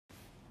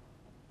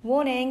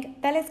Warning,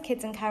 Bella's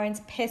kids and Karen's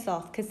piss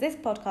off because this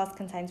podcast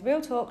contains real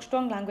talk,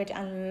 strong language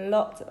and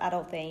lots of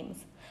adult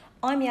themes.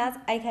 I'm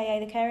Yaz, aka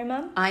the Caring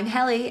Mum. I'm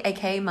Helly,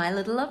 aka My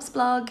Little Loves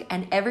Blog,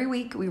 and every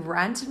week we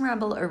rant and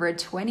ramble over a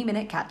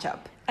 20-minute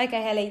catch-up.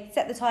 Okay, Helly,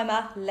 set the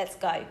timer, let's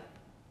go.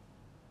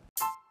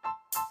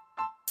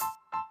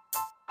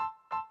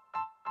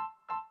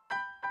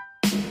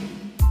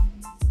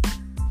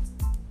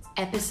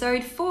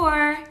 Episode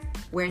 4.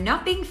 We're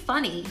not being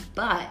funny,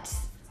 but...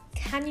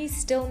 Can you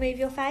still move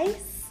your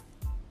face?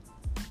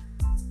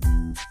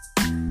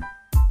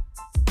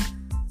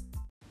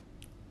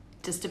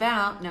 Just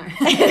about, no.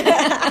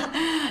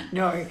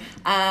 No.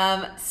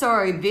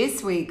 So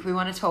this week we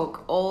want to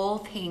talk all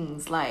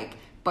things like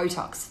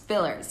Botox,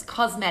 fillers,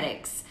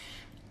 cosmetics.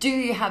 Do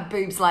you have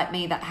boobs like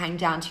me that hang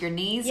down to your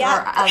knees? Yep.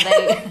 Or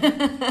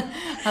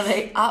are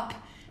they up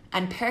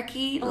and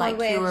perky like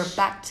you were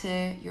back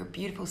to your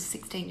beautiful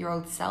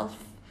 16-year-old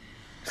self?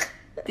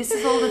 This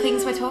is all the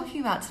things we're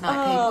talking about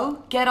tonight,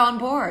 people. Get on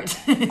board.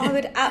 I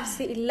would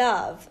absolutely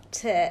love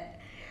to...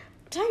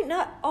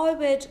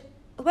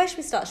 Where should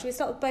we start? Should we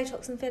start with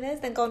Botox and fillers,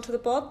 then go on to the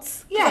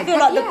bods? Yeah, I feel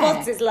like the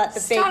bods is like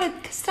the Start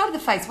with the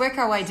face, work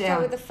our way down.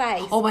 Start with the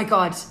face. Oh my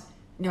God.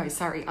 No,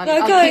 sorry. I'll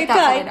keep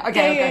that for later.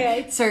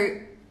 Okay. So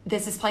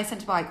there's this place in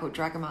Dubai called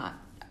Dragamart.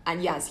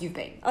 And yes, you've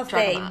been. I've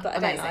been, but I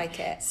don't like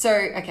it. So,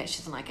 okay, she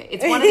doesn't like it.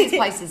 It's one of these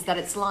places that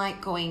it's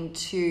like going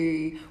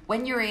to,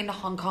 when you're in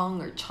Hong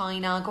Kong or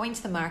China, going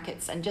to the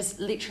markets and just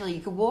literally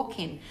you could walk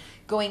in,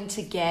 going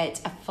to get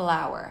a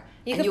flower.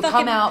 You'll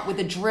come out with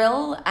a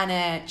drill and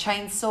a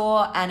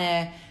chainsaw and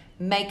a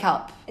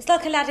makeup. It's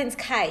like Aladdin's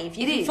cave.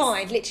 You can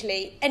find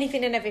literally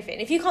anything and everything.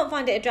 If you can't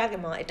find it at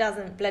Dragamart, it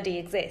doesn't bloody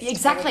exist.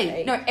 Exactly.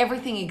 Probably. No,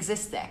 everything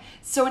exists there.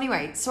 So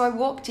anyway, I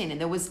walked in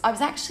and I was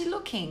actually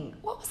looking,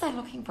 what was I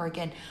looking for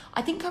again?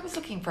 I think I was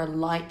looking for a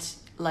light,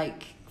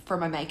 like for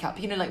my makeup,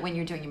 you know, like when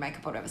you're doing your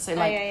makeup or whatever. So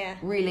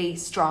really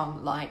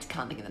strong light,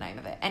 can't think of the name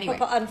of it. Anyway.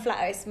 Proper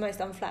unflattering, most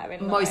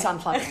unflattering. Most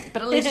unflattering.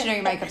 But at least you know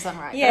your makeup's done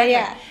right.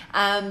 Yeah.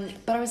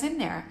 But I was in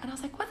there and I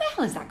was like, what the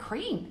hell is that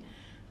cream?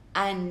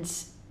 And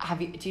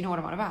do you know what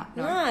I'm on about?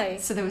 No.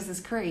 So there was this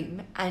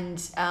cream and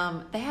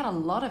they had a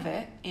lot of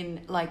it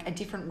in like a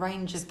different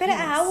range of Spit it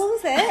out, what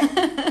was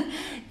it?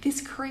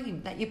 This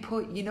cream that you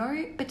put, you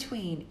know,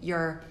 between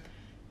your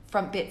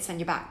front bits and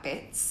your back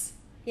bits.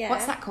 Yeah.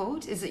 What's that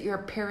called? Is it your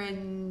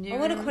perineum? I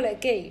want to call it a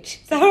gooch.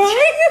 Is that right?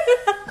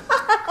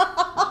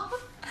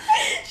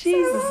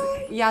 Jesus.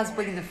 Yaz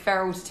bringing the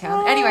feral to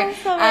town. Anyway,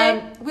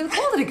 we'll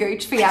call it a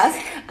gooch for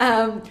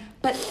Yaz.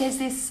 But there's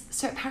this,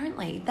 so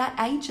apparently that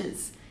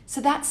ages. So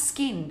that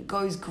skin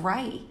goes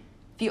grey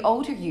the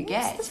older you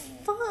get. What the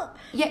fuck?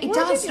 Yeah, it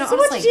does. So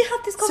what did you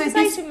have this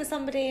conversation with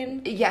somebody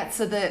and... Yeah,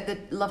 so the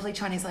lovely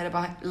Chinese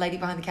lady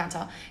behind the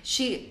counter,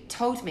 she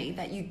told me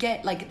that you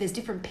get, like, there's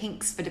different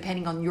pinks for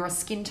depending on your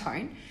skin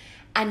tone.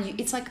 And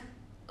it's like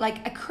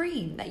a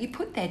cream that you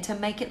put there to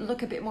make it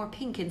look a bit more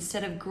pink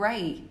instead of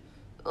grey.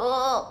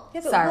 Oh, yeah,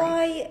 but sorry.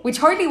 Why? We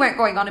totally weren't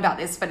going on about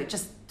this, but it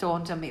just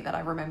dawned on me that I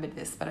remembered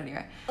this. But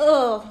anyway.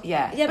 Oh.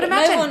 Yeah. Yeah, but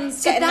imagine, no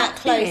one's getting that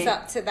close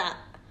up to that.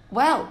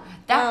 Well,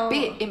 that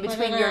bit in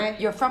between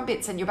your front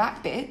bits and your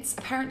back bits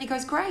apparently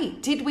goes grey.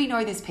 Did we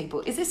know this,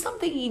 people? Is this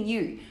something you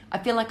knew? I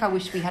feel like I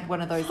wish we had one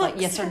of those like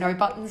yes or no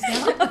buttons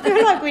now. I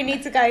feel like we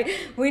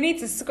need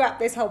to scrap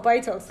this whole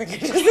Botox thing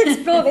and just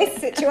explore this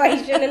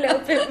situation a little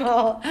bit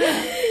more.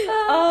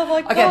 Oh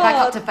my God. Okay, back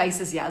up to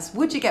faces, Yaz.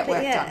 Would you get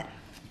work done?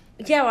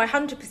 Yeah, I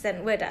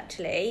 100% would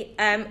actually.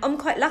 I'm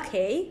quite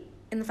lucky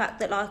in the fact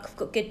that like I've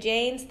got good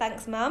genes,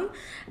 thanks mum.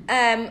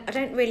 I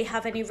don't really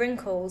have any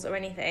wrinkles or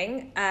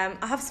anything.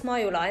 I have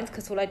smile lines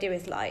because all I do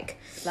is like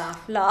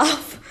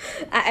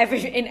laugh at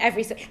every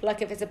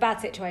like if it's a bad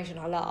situation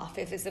I laugh,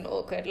 if it's an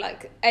awkward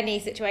like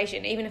any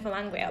situation, even if I'm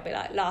angry I'll be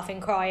like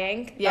laughing,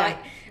 crying. Yeah. Like,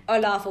 I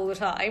laugh all the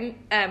time.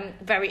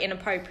 Very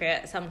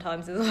inappropriate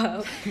sometimes as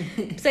well.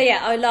 So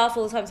yeah, I laugh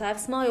all the time. So I have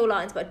smile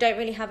lines, but I don't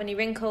really have any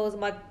wrinkles.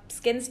 My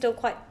skin's still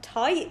quite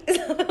tight.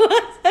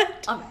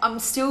 I'm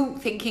still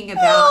thinking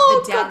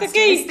about the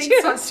downstairs thing,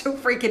 so I'm still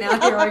freaking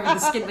out here over the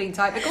skin being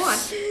tight. But go on.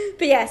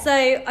 But yeah, so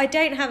I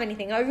don't have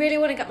anything. I really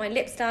want to get my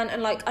lips done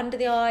and like under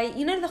the eye.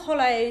 You know the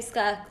hollow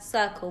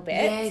circle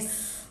bits?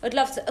 Yes. I'd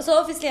love to. So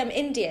obviously I'm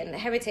Indian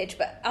heritage,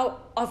 but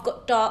I've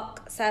got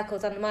dark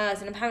circles under my eyes,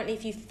 and apparently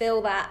if you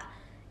fill that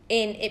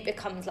in, it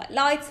becomes like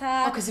lighter,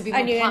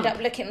 and you end up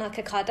looking like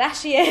a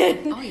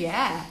Kardashian. Oh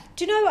yeah.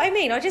 Do you know what I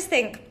mean? I just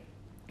think,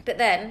 but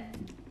then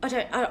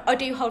I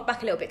do hold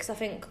back a little bit because I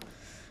think,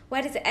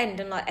 where does it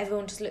end? And like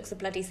everyone just looks the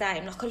bloody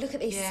same. Like I look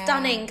at these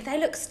they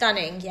look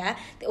stunning, yeah.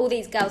 All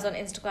these girls on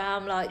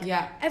Instagram, like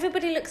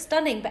everybody looks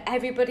stunning, but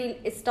everybody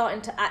is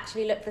starting to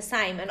actually look the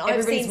same. And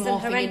I've seen some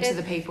horrendous.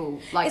 Into the people,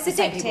 like it's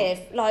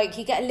addictive. Like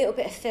you get a little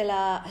bit of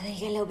filler, and then you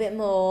get a little bit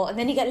more, and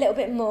then you get a little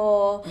bit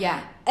more.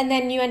 Yeah. And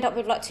then you end up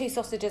with like 2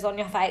 sausages on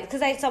your face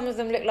because some of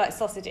them look like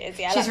sausages.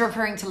 Yeah. She's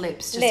referring to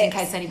lips, just in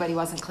case anybody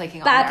wasn't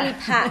clicking on badly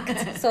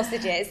packed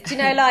sausages. Do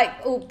you know, like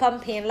all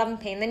bumpy and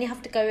lumpy, and then you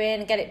have to go in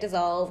and get it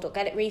dissolved or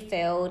get it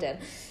refilled, and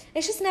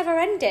it's just never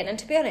ending. And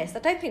to be honest, I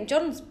don't think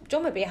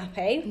John would be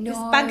happy. No. This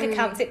bank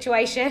account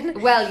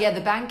situation. Well, yeah,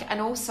 the bank, and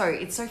also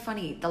it's so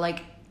funny.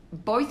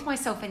 Both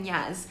myself and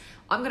Yaz,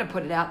 I'm going to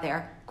put it out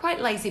there,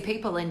 quite lazy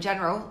people in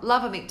general,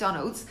 love a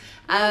McDonald's.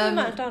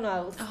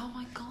 McDonald's. Oh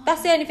my God.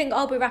 That's the only thing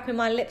I'll be wrapping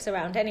my lips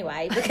around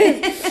anyway,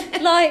 because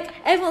like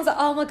everyone's like,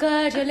 oh my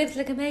God, your lips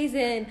look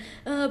amazing,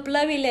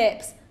 blowy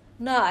lips.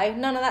 No,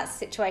 none of that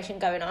situation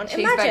going on.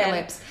 Imagine.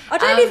 Lips. I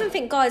don't even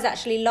think guys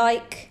actually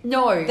like the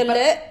look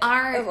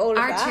of all of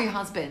that. Our two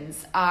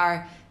husbands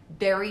are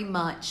very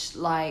much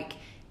like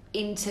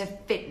into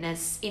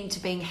fitness, into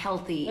being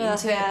healthy,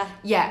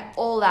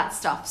 all that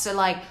stuff. So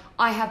like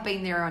I have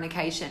been there on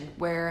occasion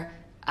where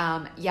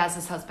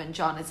Yaz's husband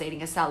John is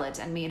eating a salad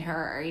and me and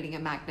her are eating a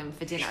Magnum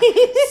for dinner.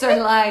 So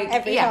like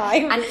every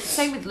time. And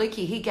same with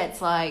Lukey, he gets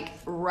like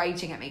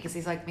raging at me because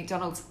he's like,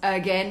 McDonald's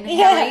again,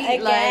 Harry?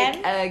 Again.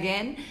 Like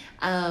again.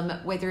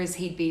 Whereas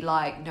he'd be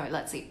like, no,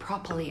 let's eat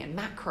properly and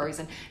macros.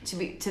 And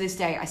to this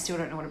day, I still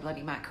don't know what a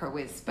bloody macro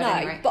is. But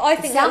anyway, but I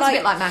think it sounds a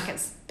bit like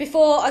Macca's.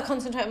 Before I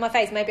concentrate on my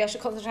face, maybe I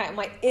should concentrate on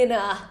my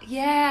inner.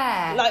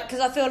 Yeah. Like, because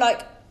I feel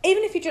like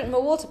even if you drink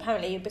more water,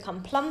 apparently you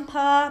become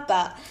plumper.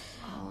 But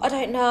I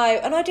don't know,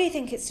 and I do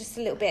think it's just a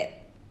little bit,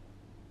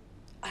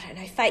 I don't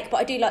know, fake. But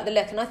I do like the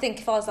look, and I think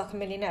if I was like a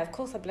millionaire, of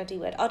course I bloody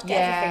would. I'd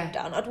get everything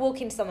done. I'd walk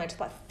into somewhere and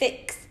just like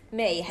fix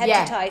me, head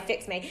to toe,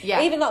 fix me.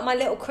 Yeah. Even like my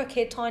little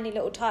crooked, tiny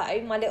little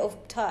toe, my little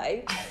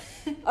toe.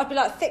 I'd be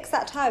like, fix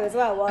that toe as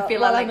well while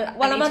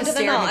I'm under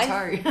the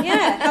knife.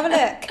 Yeah, have a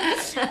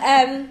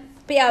look.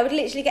 But yeah, I would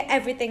literally get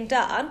everything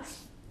done.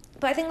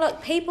 But I think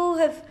like people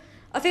have,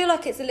 I feel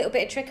like it's a little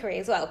bit of trickery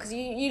as well, because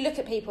you look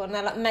at people and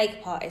they're like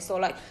makeup artists, or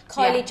like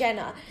Kylie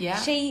Jenner. Yeah.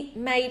 She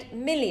made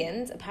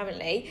millions,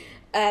 apparently.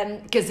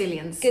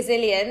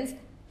 Gazillions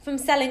from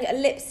selling a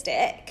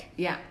lipstick.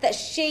 Yeah. That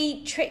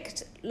she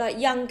tricked like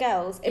young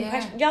girls,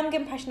 young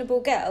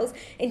impressionable girls,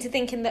 into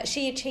thinking that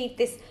she achieved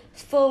this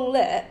full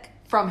look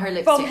from her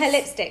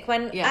lipstick.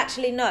 When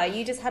actually no,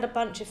 you just had a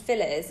bunch of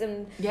fillers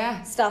and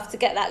stuff to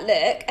get that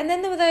look. And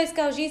then there were those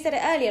girls, you said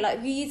it earlier, like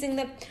you're using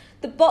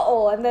the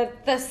bottle and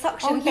the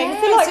suction thing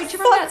to like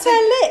suck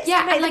their lips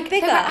to make them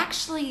bigger. They were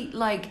actually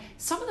like,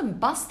 some of them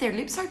bust their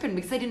lips open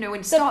because they didn't know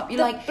when to stop.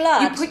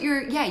 Blood.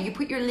 You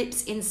put your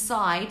lips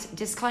inside,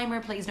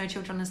 disclaimer please, no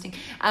children listening,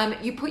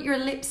 you put your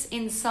lips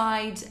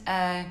inside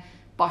a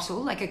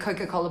bottle, like a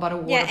Coca-Cola bottle,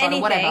 water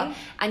bottle, whatever,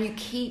 and you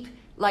keep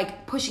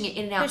like pushing it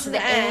in and out so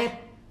the air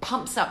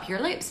pumps up your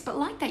lips. But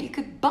like that, you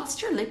could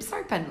bust your lips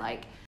open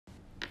like.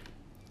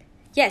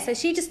 Yeah, so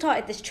she just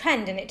started this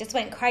trend and it just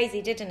went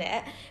crazy, didn't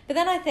it? But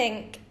then I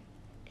think,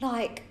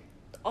 like,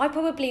 I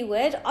probably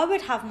would. I would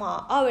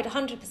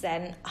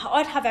 100%,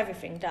 I'd have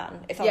everything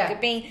done if I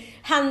could be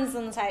hands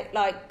on the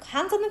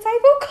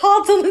table,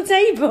 cards on the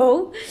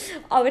table.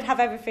 I would have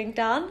everything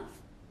done.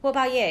 What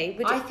about you?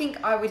 I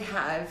think I would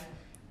have,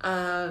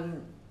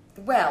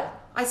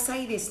 I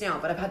say this now,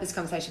 but I've had this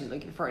conversation with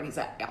Luke before and he's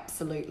like,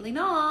 absolutely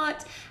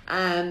not.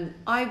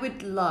 I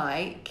would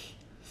like...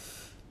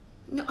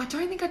 No, I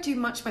don't think I'd do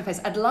much to my face.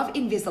 I'd love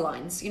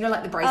Invisaligns. You know,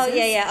 like the braces. Oh,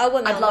 yeah. I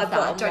wouldn't. I'd love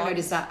that. Don't know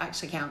does that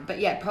actually count. But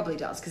yeah, it probably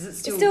does because it's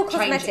still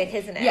cosmetic,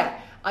 isn't it? Yeah.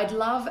 I'd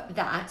love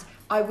that.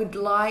 I would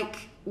like...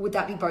 Would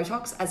that be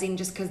Botox? As in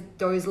just because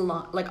those...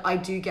 Like, I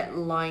do get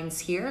lines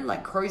here,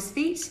 like crow's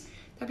feet.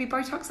 That'd be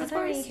Botox, I suppose. I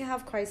don't think you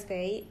have crow's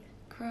feet.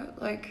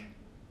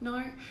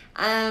 No.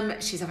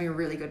 She's having a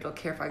really good look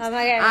here, folks.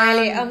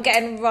 I'm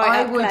getting right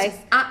up close. I would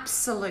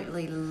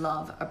absolutely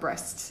love a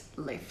breast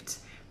lift.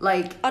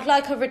 Like, I'd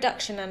like a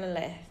reduction and a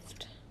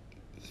lift.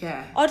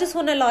 Yeah. I just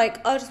want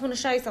to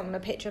show someone a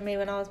picture of me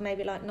when I was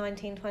maybe like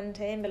 19,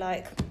 20 and be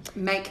like,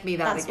 make me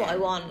that that's again. What I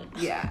want.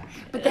 Yeah.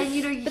 But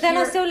then, then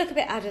I still look a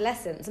bit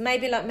adolescent. So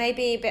maybe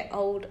a bit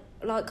old.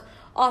 Like,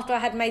 after I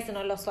had Mason,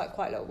 I lost like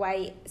quite a lot of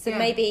weight. So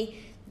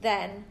maybe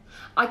then.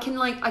 I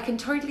can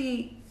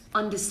totally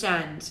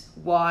understand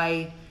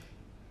why,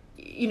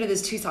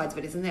 there's two sides of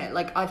it, isn't there?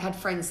 Like, I've had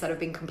friends that have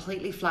been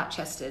completely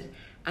flat-chested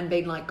and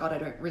being like, God, I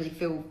don't really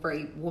feel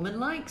very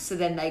woman-like. So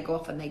then they go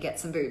off and they get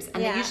some boobs.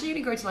 And they usually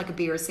only go to like a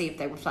B or a C if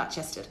they were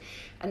flat-chested.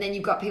 And then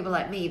you've got people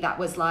like me that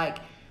was like,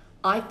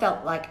 I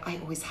felt like I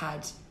always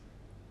had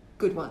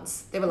good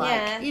ones. They were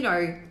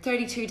like,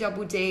 32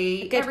 double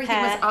D, everything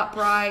was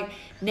upright.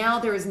 Now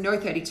there is no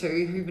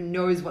 32, who even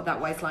knows what that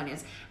waistline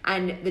is.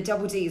 And the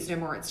double D is no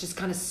more. It's just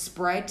kind of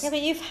spread. Yeah,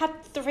 but you've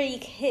had 3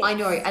 kids. I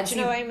know. And do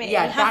you know what I mean?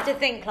 Yeah, you have to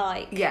think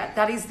like... Yeah,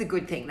 that is the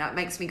good thing. That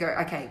makes me go,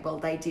 okay, well,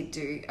 they did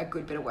do a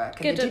good bit of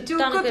work. And they did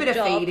do a good bit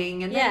of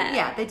feeding. And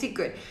they did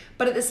good.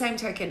 But at the same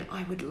token,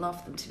 I would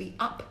love them to be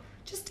up.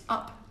 Just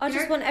up. I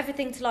just want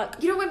everything to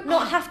like,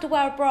 not have to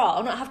wear a bra,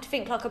 or not have to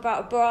think like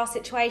about a bra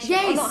situation,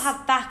 or not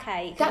have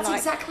backache. That's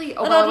exactly.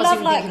 Oh, well, I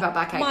wasn't even thinking about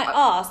backache. My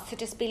ass to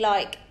just be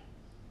like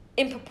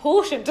in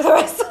proportion to the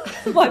rest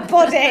of my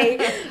body,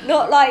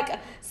 not like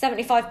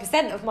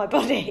 75% of my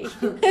body.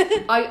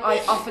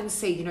 I often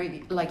see,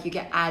 like you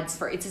get ads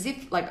for it's as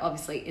if like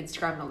obviously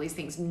Instagram and all these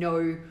things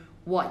know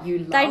what you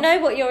love. They know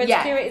what your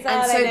insecurities are.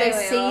 And so they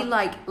see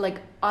like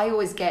I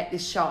always get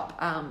this shop.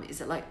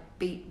 Is it like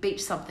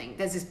beach something.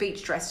 There's this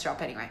beach dress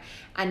shop anyway,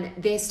 and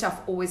their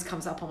stuff always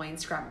comes up on my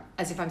Instagram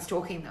as if I'm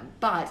stalking them.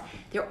 But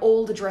they're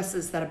all the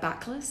dresses that are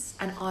backless,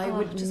 and I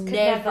would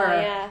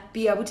never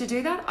be able to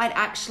do that. I'd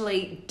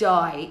actually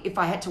die if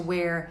I had to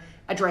wear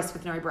a dress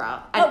with no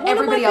bra, and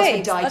everybody else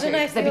would die too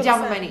because they'd be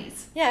down on my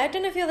knees. Yeah, I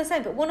don't know if you're the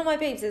same, but one of my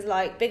boobs is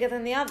like bigger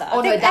than the other.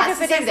 Oh no, that's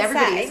the same with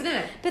everybody, isn't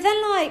it? But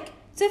then like,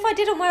 so if I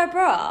didn't wear a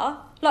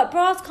bra, like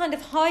bras kind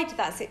of hide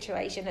that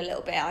situation a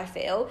little bit. I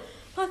feel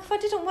like if I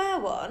didn't wear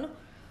one,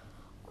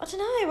 I don't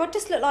know, I'd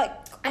just look like,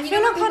 I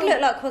feel like I'd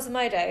look like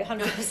Quasimodo,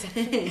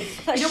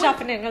 100%. Like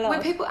sharpening along.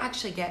 When people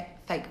actually get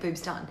fake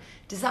boobs done,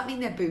 does that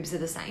mean their boobs are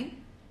the same?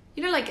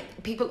 You know,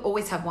 like, people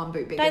always have one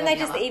boob bigger than the other.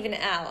 Don't they just even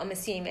it out, I'm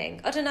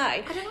assuming? I don't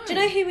know. Do you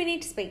know who we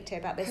need to speak to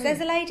about this? Who? There's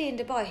a lady in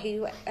Dubai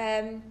who,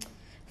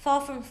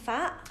 Far From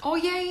Fat. Oh,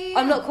 yeah.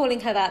 I'm not calling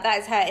her that. That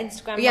is her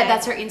Instagram name. Yeah,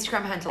 that's her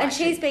Instagram handle, and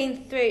she's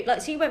been through,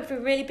 like, she went through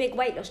a really big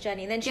weight loss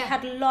journey, and then she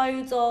had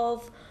loads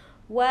of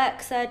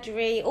work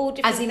surgery, all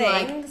different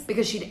things. Like,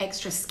 because she had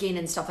extra skin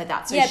and stuff like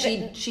that. So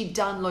she'd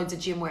done loads of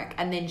gym work,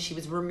 and then she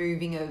was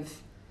removing of...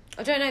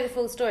 I don't know the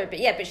full story,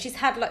 but she's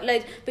had like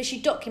loads, but she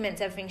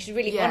documents everything. She's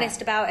really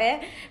honest about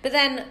it. But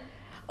then,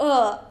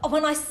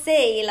 when I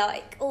see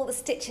like all the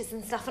stitches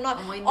and stuff, and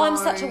I'm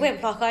such a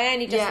wimp. Like I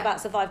only just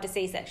about survived a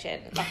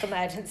C-section, like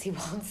emergency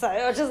one. So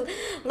I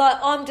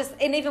just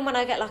and even when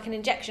I get like an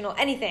injection or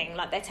anything,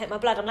 like they take my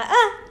blood, I'm like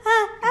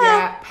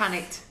yeah,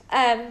 panicked.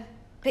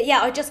 But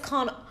yeah, I just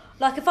can't.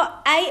 Like, if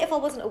I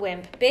wasn't a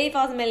wimp, B, if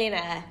I was a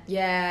millionaire,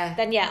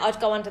 then I'd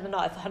go under the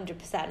knife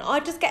 100%.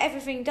 I'd just get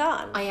everything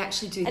done. I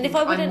actually do. And if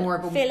I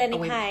wouldn't feel any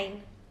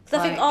pain, because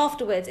I think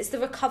afterwards it's the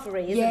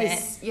recovery, isn't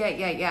it?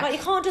 Yeah. Like you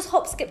can't just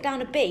hop skip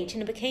down a beach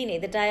in a bikini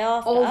the day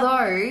after.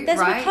 Although there's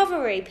a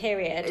recovery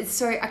period.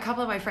 So a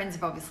couple of my friends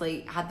have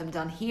obviously had them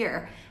done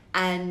here.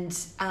 And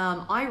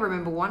I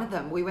remember one of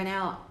them, we went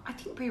out, I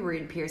think we were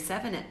in Pier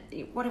 7, at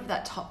whatever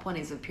that top one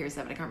is of Pier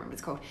 7, I can't remember what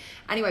it's called.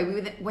 Anyway,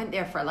 we went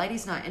there for a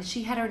ladies' night, and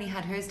she had only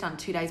had hers done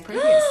 2 days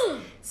previous.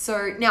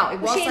 So now it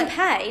was she in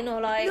pain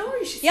or like... No,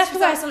 you have to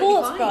wear a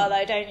sports bra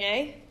though, don't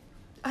you?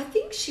 I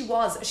think she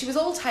was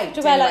all taped.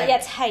 To wear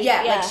tape.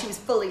 Yeah, like she was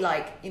fully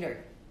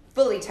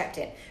fully taped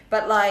in.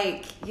 But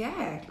like,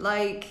 and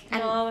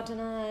no, I don't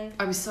know.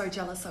 I was so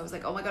jealous. I was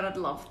like, oh my God, I'd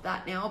love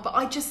that now. But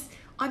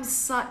I'm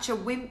such a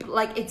wimp.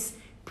 Like, it's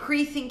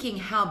pre-thinking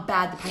how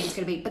bad the pain is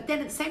going to be. But then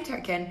at the same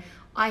token,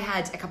 I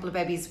had a couple of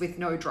babies with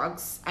no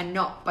drugs and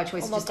not by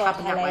choice. Oh my just God,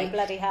 happened that way.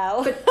 Bloody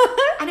hell.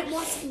 And it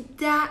wasn't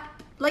that,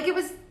 like, it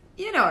was,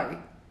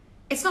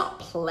 it's not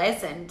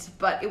pleasant,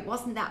 but it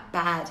wasn't that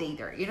bad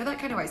either. You know, that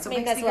kind of way. So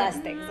there's worse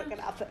things that can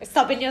happen.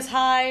 Stubbing your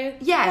toe.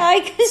 Yeah.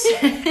 Like...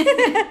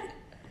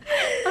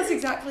 That's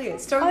exactly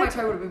it. Stubbing my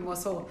toe would have been more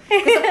sore.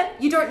 Because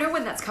you don't know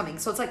when that's coming.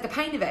 So it's like the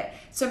pain of it.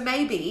 So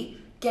maybe...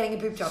 getting a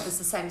boob job is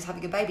the same as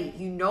having a baby.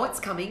 You know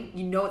it's coming.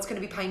 You know it's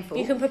going to be painful.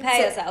 You can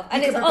prepare yourself.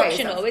 And it's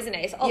optional, isn't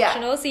it? It's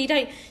optional. So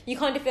you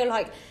kind of feel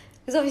like...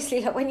 Because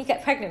obviously, like, when you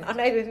get pregnant, I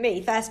know with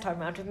me, first time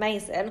round with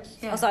Mason,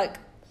 I was like,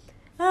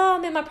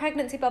 I'm in my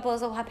pregnancy bubble, I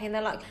was all happy. And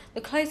then, like,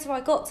 the closer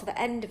I got to the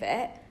end of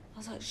it, I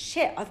was like,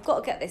 shit, I've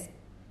got to get this...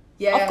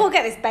 I've got to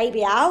get this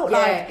baby out. Yeah,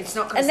 like, it's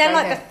not going to And then,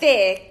 like, the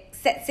fear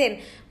sets in.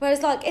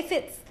 Whereas, like, if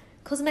it's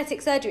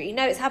cosmetic surgery, you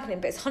know it's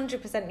happening, but it's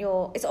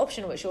 100% it's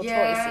optional, it's your choice,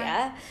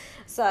 yeah?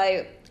 So,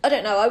 I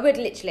don't know,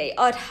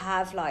 I'd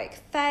have like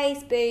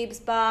face, boobs,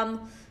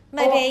 bum,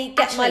 maybe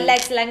get my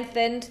legs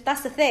lengthened.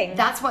 That's the thing.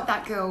 That's what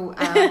that girl,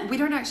 we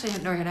don't actually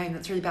know her name,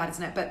 that's really bad,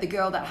 isn't it? But the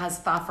girl that has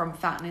Far From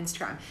Fat on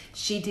Instagram,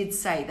 she did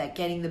say that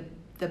getting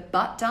the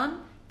butt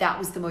done, that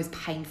was the most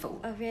painful.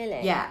 Oh,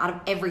 really? Yeah, out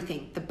of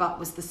everything, the butt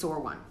was the sore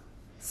one.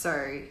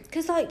 So...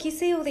 Because, like, you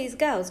see all these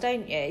girls,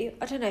 don't you?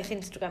 I don't know if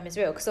Instagram is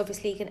real, because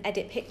obviously you can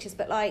edit pictures,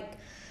 but, like,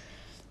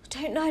 I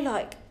don't know,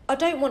 like, I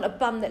don't want a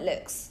bum that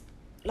looks...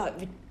 like,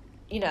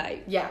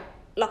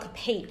 like a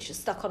peach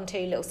stuck on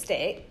 2 little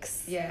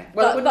sticks. Yeah.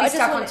 Well, it wouldn't be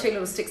stuck on 2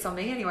 little sticks on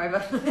me anyway,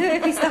 but...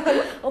 It'd be stuck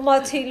on my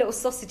 2 little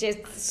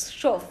sausages,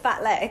 short,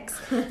 fat legs.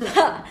 Do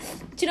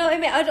you know what I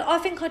mean? I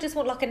think I just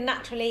want, like, a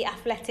naturally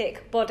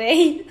athletic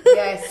body.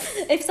 Yes.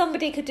 If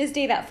somebody could just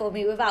do that for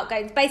me without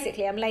going...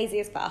 Basically, I'm lazy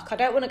as fuck. I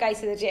don't want to go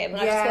to the gym.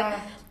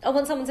 I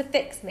want someone to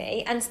fix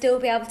me and still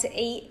be able to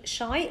eat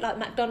shite, like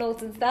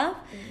McDonald's and stuff.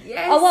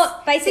 Yes. I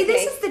want, basically... See,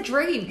 this is the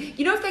dream.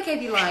 You know, if they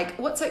gave you, like...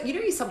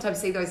 you sometimes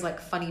see those, like,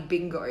 funny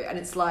bingo, and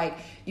it's like,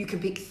 you can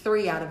pick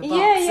 3 out of a box.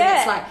 Yeah. And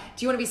it's like,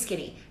 do you want to be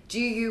skinny? Do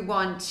you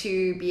want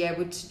to be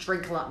able to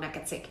drink a lot and not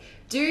get sick?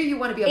 Do you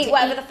want to be able to eat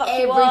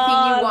everything you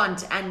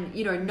want and,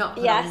 not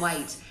put on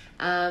weight?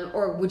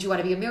 Or would you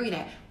want to be a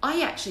millionaire?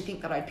 I actually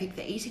think that I'd pick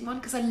the eating one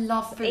because I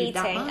love food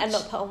that much. And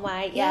not put on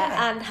weight,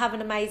 and have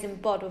an amazing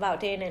bod without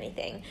doing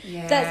anything.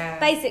 Yeah. So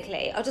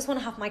basically, I just want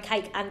to have my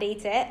cake and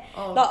eat it.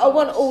 Oh, I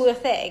want all the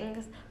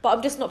things, but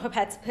I'm just not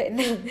prepared to put in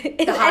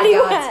the hard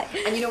yards.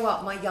 And you know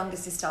what? My younger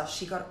sister,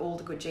 she got all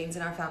the good genes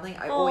in our family.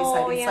 I always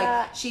say this.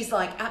 Like, she's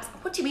like,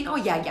 what do you mean? Oh,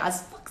 yeah,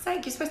 yes. Fuck's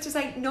sake, you're supposed to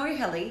say, no,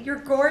 Helly, you're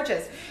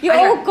gorgeous. You're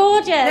all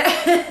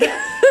gorgeous.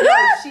 No,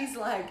 she's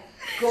like,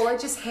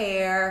 gorgeous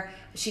hair,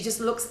 She just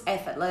looks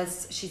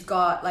effortless. She's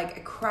got like a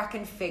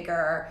cracking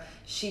figure.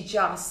 She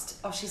just,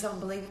 she's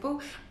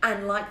unbelievable.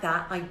 And like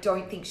that, I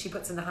don't think she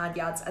puts in the hard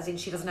yards, as in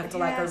she doesn't have to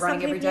like go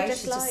running every day.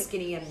 She's just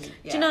skinny and Do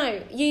you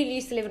know, you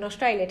used to live in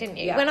Australia, didn't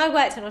you? Yeah. When I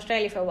worked in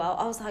Australia for a while,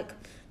 I was like,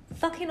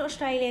 fucking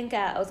Australian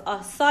girls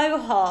are so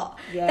hot.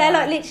 Yeah. They're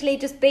like literally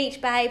just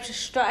beach babes, just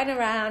strutting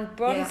around,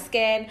 bronze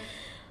skin,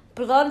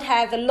 blonde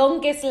hair, the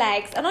longest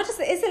legs. And is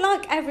it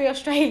like every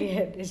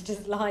Australian is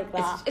just like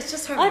that? It's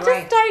just home I and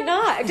away. just don't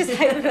know. I just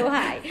home and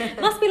away.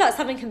 It must be like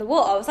something in the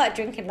water. I was like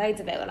drinking loads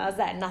of it when I was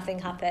there and nothing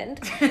happened.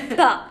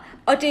 But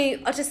I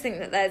just think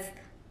that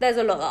there's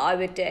a lot that I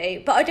would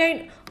do. But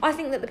I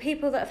think that the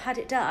people that have had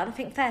it done, I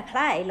think fair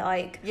play.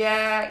 Like,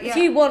 if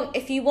you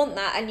want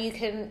that and you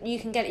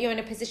can get it, you're in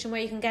a position where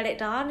you can get it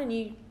done and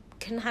you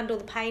can handle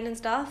the pain and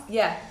stuff.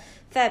 Yeah.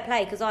 Fair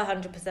play, because I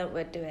 100%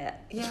 would do it.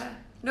 Yeah.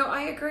 No,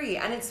 I agree.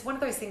 And it's one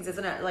of those things,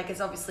 isn't it? Like,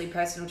 it's obviously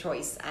personal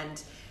choice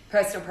and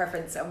personal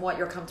preference and what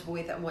you're comfortable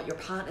with and what your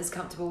partner's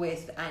comfortable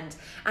with. And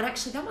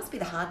actually, that must be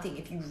the hard thing.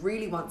 If you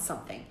really want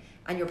something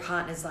and your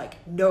partner's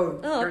like,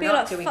 no, you're be not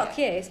like, doing fuck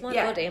it. you, it's my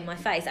body and my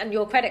face and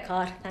your credit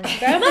card. Thank you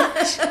very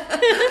much.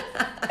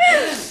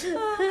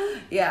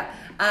 Yeah.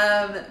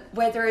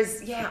 Where there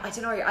is, I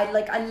don't know.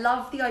 I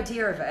love the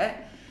idea of it.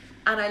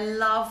 And I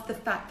love the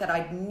fact that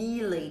I'd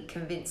nearly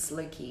convinced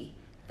Lukey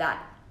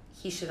that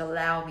he should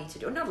allow me to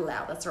do it. Not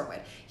allow, that's the wrong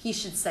word. He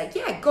should say,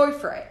 yeah, go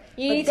for it.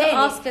 You need to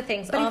ask for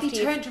things but after if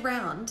he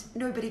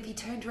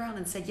turned around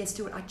and said, yes,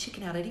 do it, I'd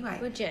chicken out anyway.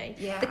 Would you?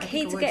 Yeah, the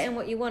key to getting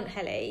what you want,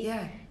 Helly,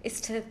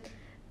 is to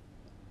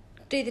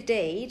do the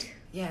deed,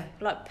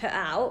 like put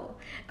out,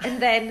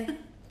 and then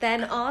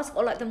ask,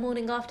 or like the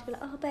morning after, be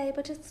like, oh babe,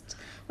 I just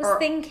was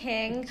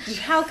thinking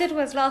how good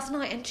was last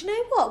night, and do you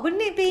know what,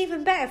 wouldn't it be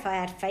even better if I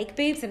had fake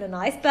boobs and a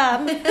nice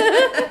bum? And do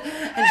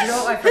you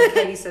know what my friend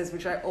Katie says,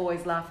 which I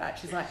always laugh at?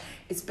 She's like,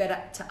 it's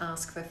better to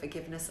ask for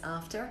forgiveness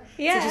after.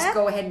 So just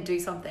go ahead and do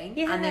something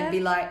and then be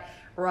like,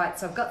 right,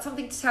 so I've got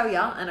something to tell you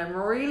and I'm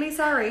really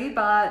sorry,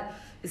 but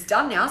it's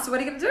done now, so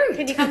what are you going to do?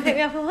 Can you come pick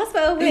me up from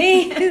hospital,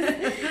 please?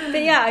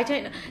 But yeah, I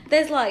don't know.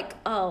 There's like,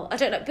 I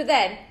don't know. But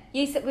then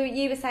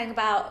you were saying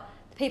about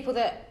people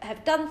that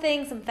have done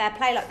things and fair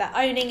play, like they're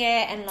owning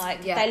it and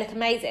like they look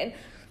amazing.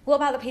 What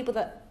about the people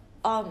that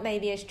aren't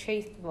maybe as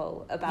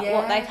truthful about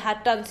what they've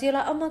had done? So you're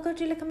like, oh my god,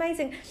 you look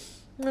amazing,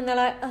 and they're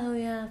like, oh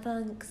yeah,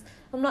 thanks.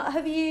 I'm like,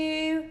 have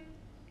you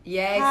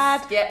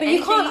had? Yeah, but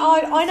you can't.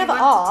 I never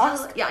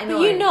ask. Yeah, I know.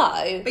 But you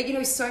know. But you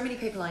know, so many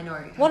people I know.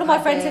 One of my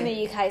friends in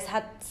the UK has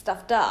had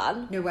stuff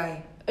done. No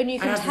way. And you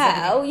can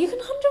tell. You can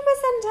 100%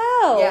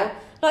 tell. Yeah.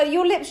 Like,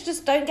 your lips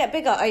just don't get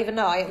bigger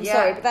overnight. I'm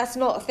sorry, but that's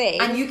not a thing.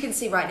 And you can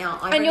see right now,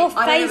 your face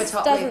I don't have a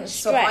top doesn't lip.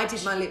 stretch. So if I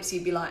did my lips,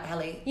 you'd be like,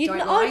 Helly, don't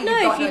lie, I'd know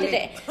you've got if you no did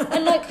lip. it.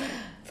 And like,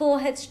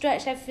 forehead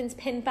stretched, everything's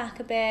pinned back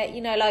a bit.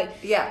 You know,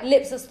 like,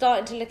 lips are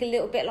starting to look a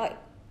little bit like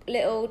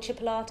little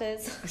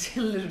chipolatas.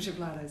 Little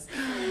chipolatas.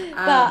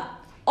 But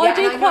I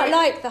do quite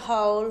like the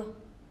whole,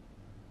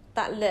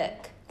 that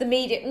look. The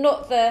medium,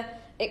 not the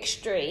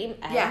extreme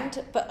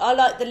end, but I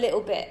like the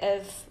little bit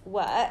of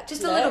work.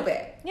 Just a little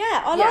bit.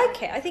 Yeah, I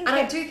like it. I think, and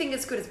I do think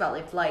it's good as well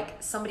if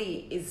like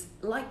somebody is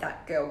like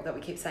that girl that we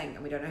keep saying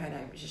and we don't know her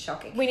name, which is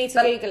shocking. We need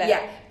to Google it.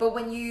 Yeah, but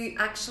when you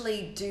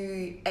actually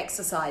do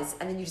exercise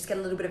and then you just get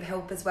a little bit of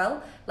help as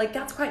well, like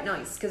that's quite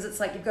nice because it's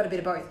like you've got a bit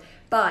of both.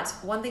 But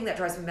one thing that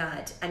drives me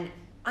mad, and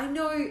I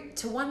know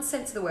to one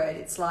sense of the word,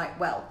 it's like,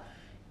 well,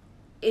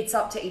 it's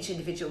up to each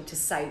individual to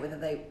say whether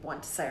they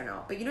want to say or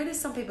not. But you know, there's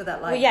some people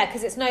that like... Well, yeah,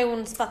 because it's no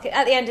one's fucking...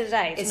 At the end of the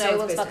day, it's no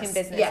one's fucking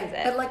business, is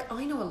it? But like,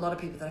 I know a lot of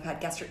people that have had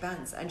gastric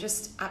bans and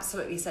just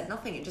absolutely said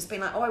nothing and just been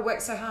like, oh, I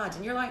work so hard.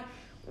 And you're like,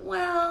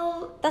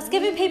 well... That's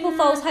giving people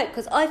false hope,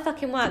 because I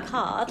fucking work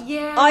hard.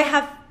 Yeah. I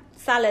have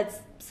salads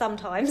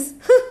sometimes.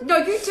 No,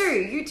 you do.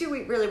 You do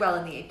eat really well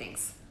in the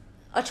evenings.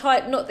 I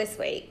tried, not this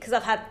week, because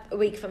I've had a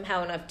week from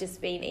hell and I've just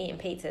been eating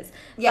pizzas.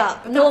 Yeah,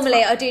 but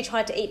normally I do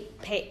try to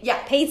eat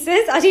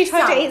pizzas. I do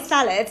try to eat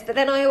salads, but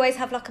then I always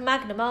have like a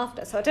Magnum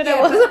after, so I don't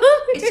know what's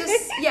wrong. It's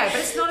just, but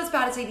it's not as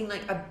bad as eating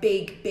like a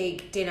big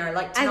dinner.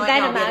 Like tonight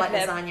I'll be like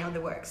lasagna on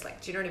the works.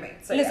 Like, do you know what I mean?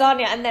 So,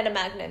 lasagna and then a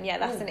Magnum,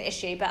 that's an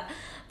issue, but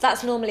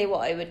that's normally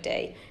what I would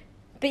do.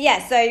 But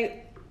yeah, so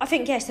I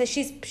think, so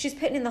she's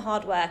putting in the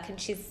hard work and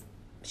she's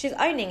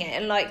owning it,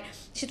 and like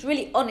she's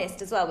really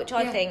honest as well, which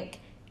I think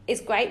is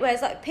great.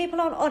 Whereas like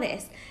people aren't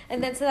honest,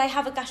 and then so they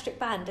have a gastric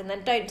band and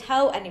then don't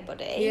tell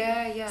anybody.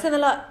 So they're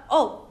like,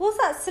 oh, what's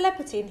that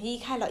celebrity in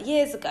the UK like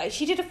years ago?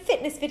 She did a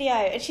fitness video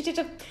and she did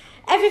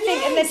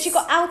everything, and then she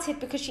got outed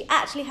because she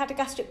actually had a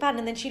gastric band,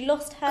 and then she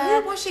lost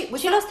her. Who was she?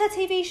 She lost her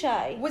TV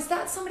show. Was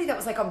that somebody that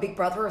was like on Big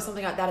Brother or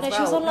something like that as well? No,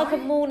 she was on like a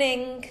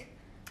morning.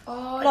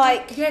 Oh,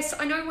 like yes,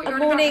 I know what you're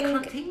on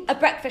about. A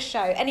breakfast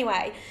show.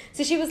 Anyway,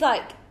 so she was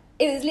like,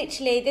 it was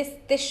literally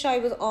this show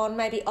was on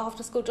maybe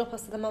after school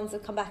drop-offs, so the mums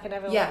would come back and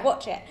everyone would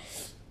watch it.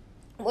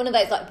 One of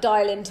those like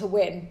dial in to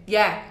win.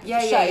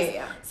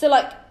 Shows. So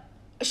like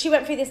she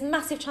went through this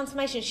massive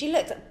transformation. She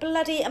looked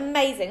bloody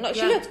amazing. Like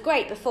she looked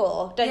great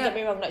before. Don't get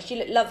me wrong. Like she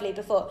looked lovely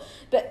before,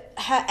 but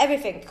her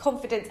everything,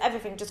 confidence,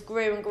 everything just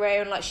grew and grew,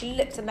 and like she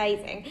looked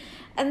amazing.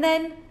 And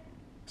then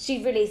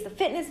She released the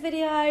fitness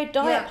video,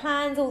 diet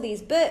plans, all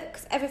these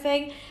books,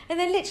 everything. And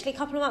then literally a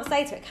couple of months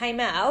later, it came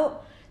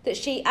out that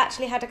she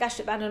actually had a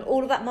gastric band, and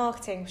all of that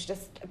marketing was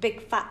just a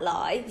big fat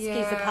lie,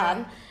 excuse the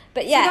pun.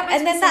 But yeah,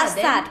 and then that's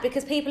sad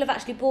because people have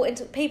actually bought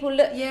into, people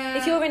look,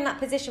 if you're in that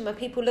position where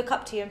people look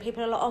up to you and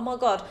people are like, oh my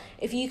God,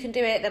 if you can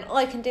do it, then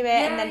I can do it,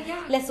 and then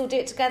let's all do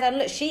it together. And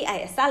look, she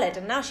ate a salad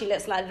and now she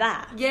looks like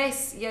that.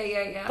 Yes,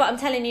 But I'm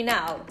telling you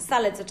now,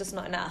 salads are just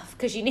not enough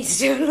because you need to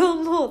do a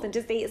lot more than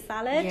just eat a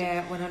salad.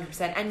 Yeah,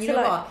 100%. And you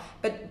know what?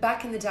 But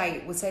back in the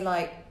day, we'll say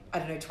like, I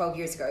don't know, 12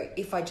 years ago,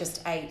 if I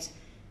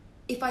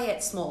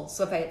ate small,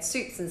 so if I ate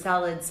soups and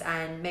salads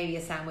and maybe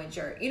a sandwich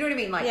or, you know what I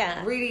mean?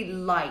 Like really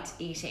light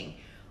eating,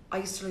 I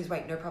used to lose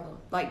weight, no problem.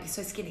 Like, be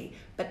so skinny.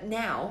 But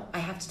now I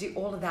have to do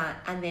all of that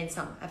and then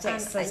some. I have to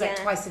exercise like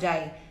twice a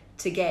day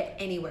to get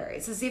anywhere.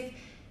 It's as if,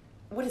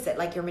 what is it?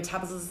 Like your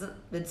metabolism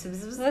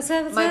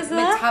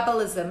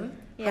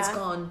has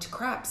gone to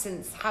crap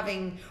since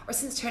turning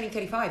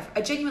 35. I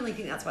genuinely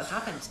think that's what's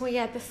happened. Well,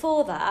 yeah,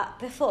 before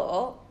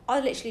I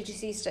literally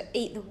just used to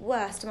eat the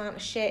worst amount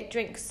of shit,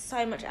 drink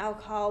so much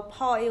alcohol,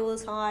 party all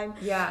the time.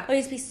 Yeah. I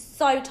used to be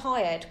so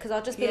tired because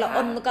I'd just be like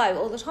on the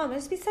go all the time. I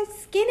used to be so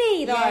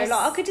skinny though. Like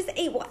I could just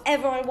eat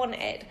whatever I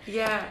wanted.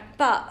 Yeah.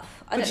 But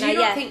I don't know. Do you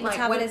not think like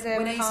metabolism,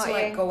 when I used to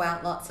like go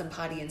out lots and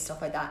party and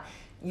stuff like that,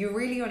 you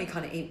really only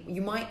kind of eat,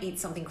 you might eat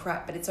something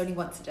crap, but it's only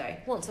once a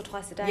day. Once or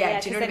twice a day,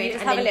 yeah. Do you know what I mean? You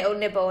just have a little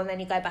nibble and then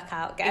you go back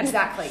out again.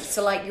 Exactly.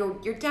 So like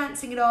you're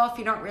dancing it off,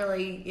 you're not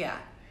really,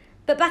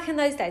 But back in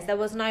those days, there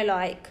was no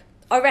like,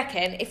 I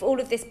reckon if all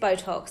of this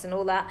Botox and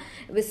all that,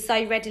 it was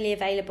so readily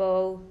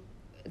available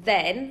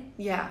then,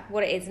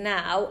 what it is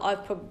now, I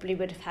probably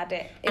would have had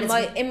it in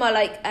my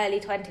like early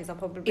 20s. I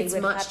probably would have had.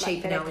 It's much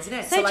cheaper now, isn't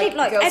it? So cheap,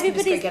 like girls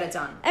everybody's can just go get it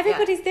done.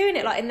 Everybody's doing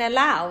it like in their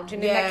lounge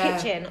and in their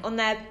kitchen, on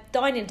their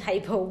dining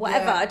table,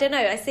 whatever. I don't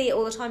know. I see it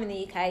all the time in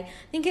the UK. I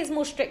think it's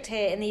more strict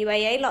here in the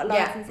UAE, like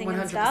licensing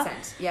and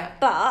stuff. Yeah.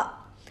 But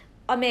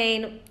I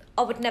mean,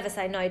 I would never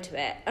say no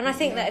to it, and I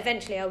think that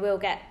eventually I will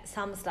get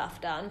some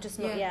stuff done, just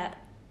not yet.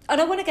 And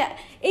I want to get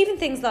even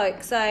things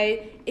like, so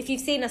if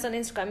you've seen us on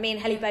Instagram, me and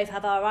Helly both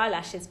have our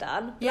eyelashes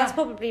done. That's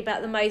probably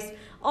about the most,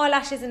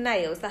 eyelashes and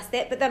nails, that's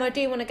it. But then I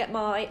do want to get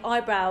my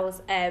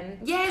eyebrows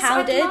powdered.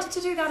 I'd love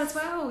to do that as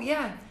well,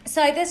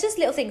 So there's just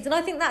little things, and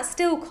I think that's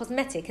still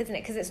cosmetic, isn't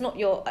it? Because it's not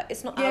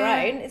our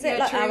own, is it?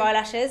 Like true. Our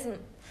eyelashes, and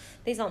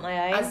these aren't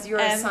my own. As your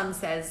son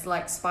says,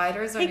 like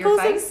spiders on your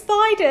face. He calls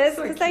them spiders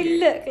because they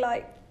look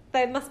like,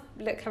 they must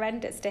look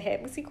horrendous to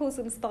him because he calls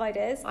them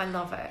spiders. I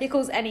love it. He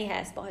calls any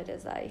hair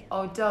spiders, though.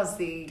 Oh, does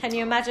he? Can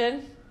you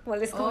imagine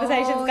what this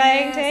conversation's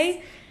going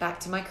to?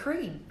 Back to my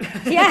cream.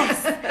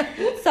 Yes.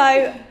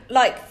 So,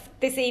 like,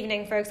 this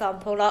evening, for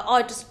example, like,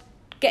 I just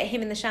get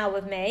him in the shower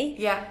with me.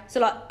 Yeah. So,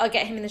 like, I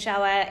get him in the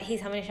shower, he's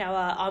having a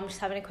shower, I'm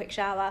just having a quick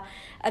shower,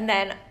 and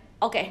then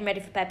I'll get him ready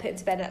for bed, put him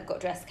to bed, and I've got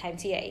dressed, came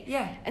to you.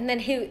 Yeah. And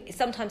then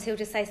sometimes he'll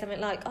just say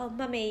something like, oh,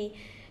 Mummy,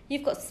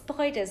 you've got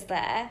spiders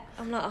there.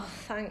 I'm like, oh,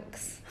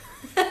 thanks.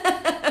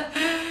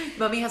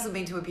 Mummy hasn't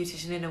been to a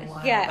beautician in a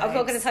while. Yeah, babes. I'm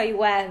not going to tell you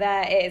where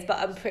there is, but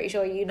I'm pretty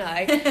sure you know.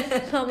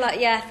 I'm like,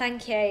 yeah,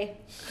 thank you.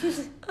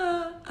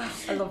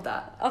 I love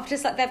that. I've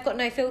just like, they've got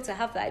no filter,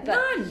 have they?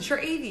 But none. Sure,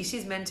 Evie,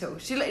 she's mental.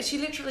 She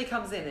literally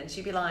comes in and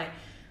she'd be like,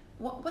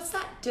 what's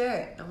that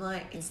dirt? I'm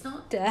like, it's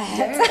not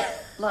dirt.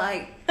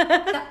 Like,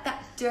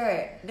 that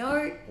dirt.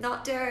 No,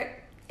 not dirt.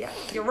 Yeah,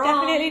 you're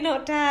wrong. Definitely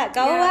not dirt.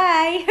 Go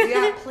away.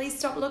 Yeah, please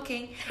stop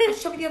looking. And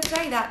she told me the other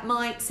day that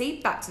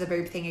back to the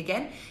boob thing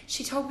again.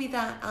 She told me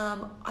that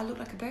I look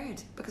like a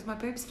bird because my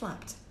boobs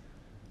flapped.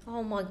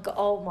 Oh my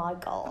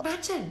god.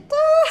 Imagine.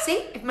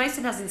 See, if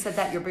Mason hasn't said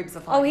that, your boobs are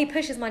fine. Oh, he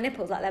pushes my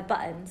nipples like they're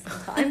buttons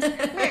sometimes.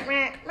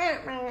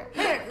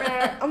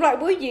 I'm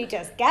like, will you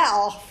just get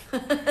off?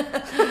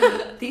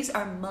 These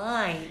are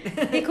mine.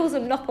 He calls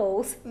them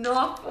nopples.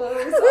 Nopples.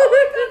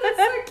 Oh, that's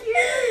so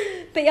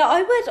cute. But yeah,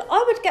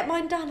 I would get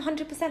mine done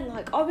 100%.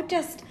 Like,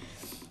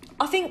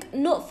 I think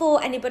not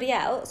for anybody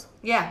else.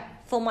 Yeah.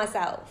 For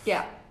myself.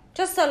 Yeah.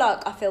 Just so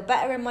like I feel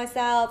better in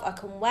myself. I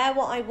can wear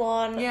what I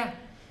want. Yeah.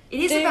 It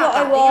is about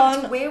that. You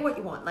have to wear what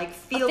you want. Like,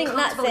 feel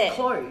comfortable in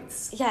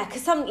clothes. Yeah,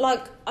 because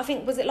I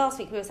think, was it last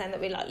week we were saying that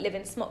we like live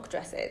in smock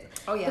dresses?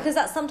 Oh, yeah. Because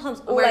that's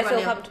sometimes all I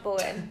feel comfortable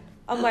in.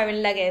 I'm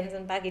wearing leggings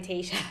and baggy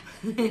t-shirts.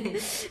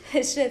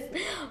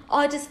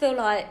 I just feel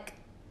like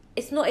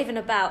it's not even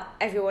about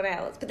everyone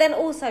else. But then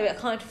also I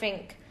kind of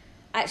think,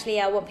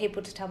 actually, I want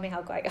people to tell me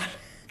how great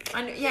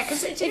I look. Yeah,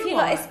 because if you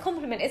like, it's a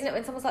compliment, isn't it?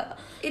 When someone's like,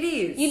 it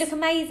is. You look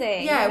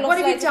amazing. Yeah, what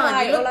have you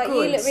done? You look like,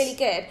 good. You look really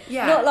good.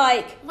 Yeah. Not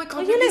like, oh my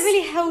God, you look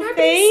really healthy.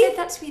 Nobody said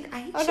that to me in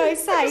ages. I know,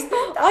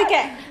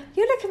 same.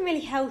 You're looking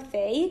really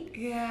healthy.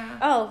 Yeah.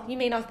 Oh, you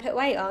mean I've put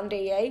weight on, do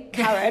you?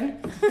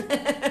 Karen.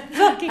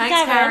 Fucking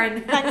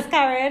Karen. Thanks,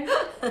 Karen.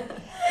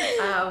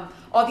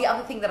 The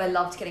other thing that I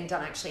loved getting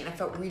done actually, and I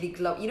felt really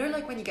glow. You know,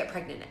 like when you get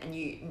pregnant and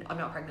I'm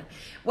not pregnant.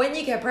 When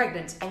you get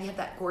pregnant and you have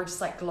that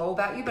gorgeous like glow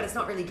about you, but it's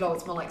not really glow.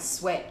 It's more like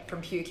sweat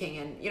from puking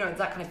and, you know,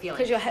 that kind of feeling.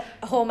 Because your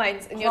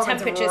hormones and your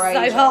temperature's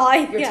so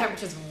high. Your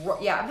temperature's,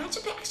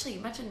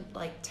 imagine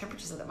like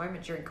temperatures at the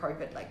moment during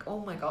COVID. Like, oh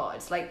my God,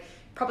 it's like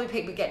probably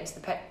people get into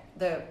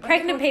the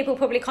Pregnant people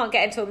probably can't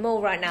get into a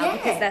mall right now Yeah.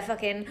 because their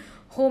fucking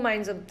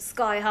hormones are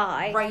sky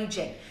high.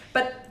 raging.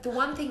 But the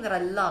one thing that I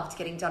loved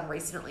getting done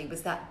recently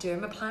was that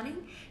dermaplaning.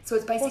 So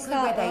it's basically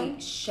that where they one?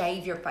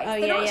 shave your face. Oh,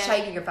 They're yeah, not yeah.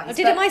 shaving your face. I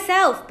did it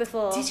myself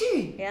before. Did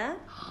you? Yeah.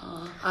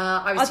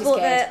 I was too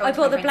scared. I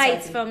bought the My friend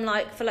blades said- from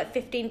for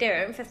 15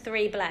 dirham for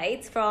 3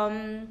 blades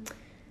from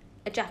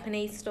a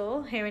Japanese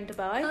store here in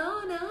Dubai.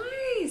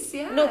 Oh, nice.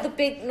 Yeah. Not the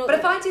big. Not But the,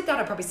 if I did that,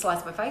 I'd probably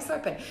slice my face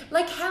open.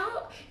 Like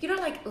how,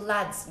 like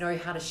lads know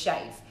how to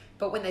shave,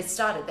 but when they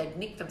started, they'd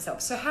nick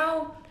themselves. So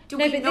how do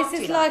no, we but not this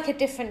do is that? like a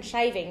different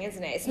shaving,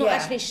 isn't it? It's not Yeah.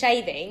 actually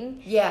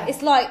shaving. Yeah.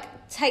 It's like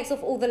takes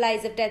off all the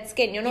layers of dead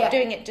skin. You're not Yeah.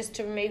 doing it just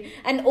to remove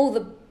and all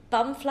the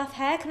bum fluff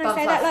hair. Can I Bum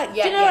say fluff. that? Like,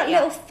 Yeah, do you know, yeah, like yeah.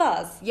 little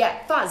fuzz?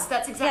 Yeah, fuzz.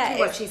 That's exactly Yeah,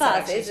 what it's she fuzz, said.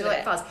 Actually, she isn't like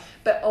it? fuzz.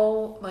 But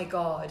oh my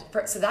god!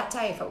 So that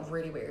day I felt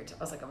really weird.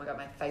 I was like, oh my god,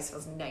 my face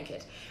was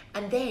naked.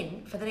 And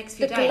then for the next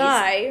few The days,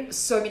 glow.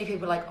 so many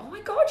people were like, oh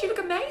my god, you look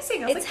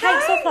amazing. I was It like,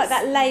 takes off like "Thanks."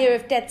 that layer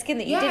of dead skin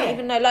that you Yeah. didn't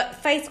even know. Like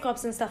face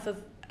scrubs and stuff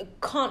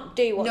can't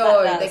do what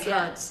No, that they does.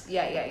 can't.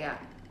 Yeah.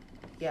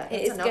 It That's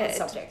is another good.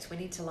 subject. We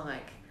need to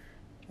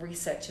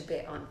research a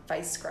bit on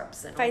face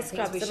scrubs and Face all the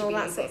things scrubs we and should all be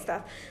that using. sort of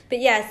stuff. But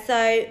yeah,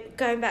 so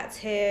going back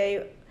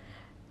to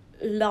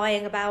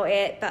lying about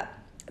it, but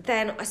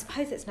then I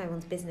suppose it's no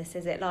one's business,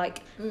 is it?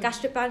 Like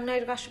gastric bang,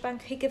 no gastric bang,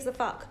 who gives a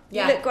fuck?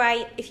 Yeah. You look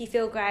great if you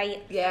feel great.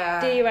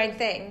 Yeah. Do your own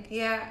thing.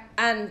 Yeah.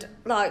 And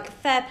like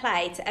fair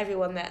play to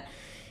everyone that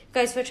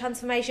goes for a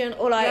transformation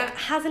or like Yeah.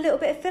 has a little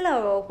bit of filler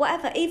or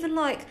whatever. Even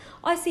like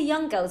I see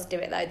young girls do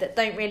it though that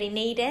don't really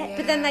need it,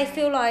 but then they Yeah.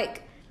 feel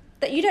like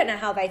that you don't know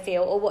how they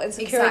feel or what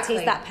insecurities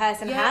Exactly. that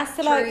person Yeah, has.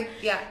 So true. like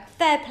Yeah.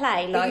 fair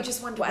play. But Like you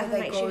just wonder where whatever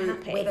they makes you go,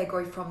 happy. where they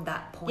go from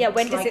that point. Yeah,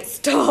 when does Like, it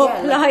stop?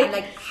 Yeah, Like-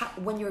 and how,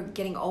 when you're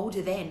getting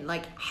older, then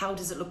how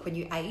does it look when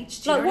you age?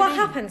 Do you Like know what I mean?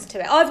 happens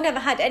to it? I've never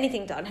had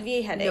anything done. Have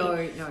you had it?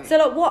 No. So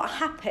like what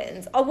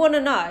happens? I want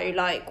to know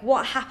like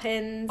what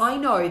happens. I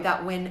know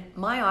that when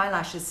my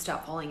eyelashes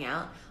start falling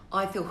out,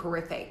 I feel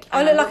horrific. I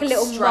and look like a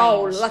little strange.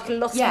 mole, like a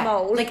lost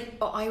mole. Like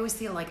I always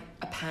feel like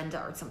a panda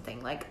or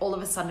something. Like all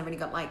of a sudden I've only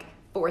got like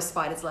 4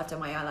 spiders left on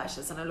my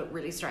eyelashes and I look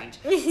really strange.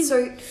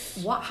 So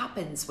what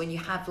happens when you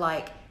have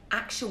like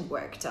actual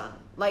work done?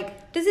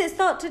 Like Does it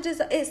start to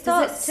it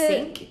starts to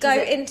sink? go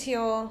Does it- into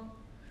your?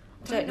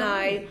 I don't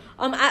know.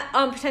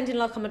 I'm pretending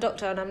like I'm a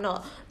doctor and I'm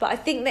not, but I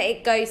think that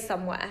it goes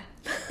somewhere.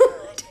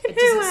 I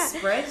don't know where. Does it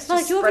spread? Like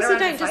Just you spread obviously around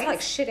don't your just face?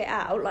 like shit it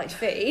out like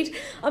food.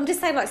 I'm just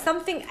saying like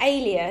something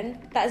alien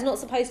that is not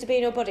supposed to be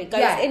in your body goes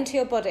Yeah. into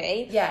your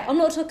body. Yeah. I'm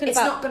not talking It's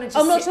about. not gonna just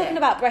I'm not sit talking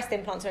there. about breast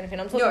implants or anything.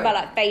 I'm talking No. about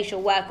like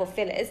facial work or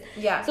fillers.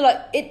 Yeah. So like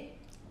it.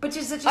 But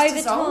does it just Over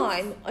dissolve?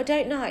 time, I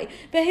don't know.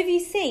 But have you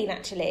seen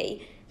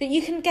actually that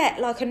you can get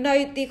like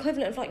the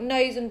equivalent of like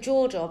nose and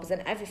jaw jobs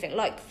and everything,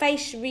 like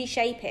face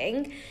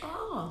reshaping,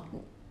 Oh.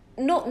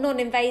 not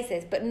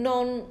non-invasive, but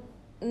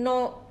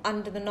not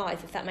under the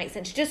knife, if that makes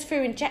sense, just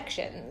through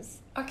injections.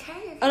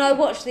 Okay. And I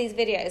watch these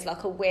videos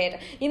like a weird,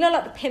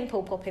 like the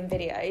pimple popping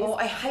videos. Oh,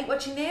 I hate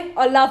watching them.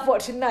 I love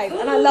watching those,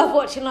 and I love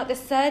watching like the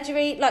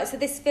surgery, like so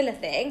this filler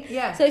thing.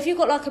 Yeah. So if you've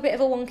got like a bit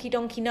of a wonky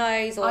donkey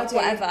nose or I do.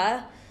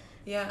 whatever,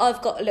 Yeah.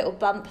 I've got a little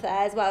bump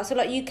there as well. So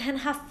like you can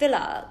have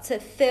filler to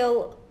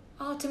fill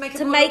To make it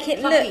to more make it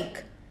fluffy.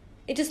 look.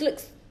 It just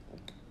looks.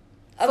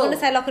 I Full. want to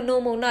say like a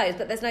normal nose,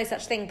 but there's no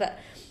such thing. But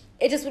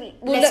it just will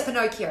Less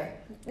Pinocchio.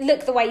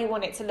 look the way you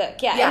want it to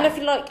look. Yeah. Yeah. And if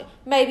you like,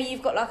 maybe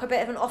you've got like a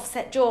bit of an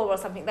offset jaw or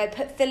something, they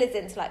put fillers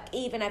in to like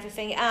even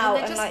everything out. Can they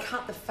And just like,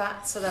 cut the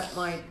fat so that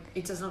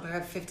it does not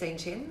have 15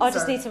 chins? I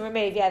just or- need to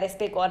remove this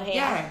big one here.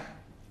 Yeah.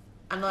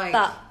 And like...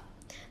 But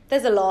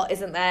there's a lot,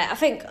 isn't there? I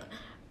think.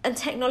 And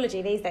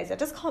technology these days, I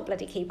just can't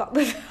bloody keep up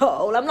with it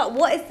all. I'm like,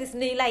 what is this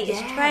new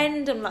latest Yeah.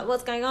 trend? I'm like,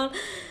 what's going on?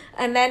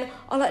 And then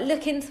I like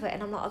look into it,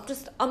 and I'm like,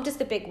 I'm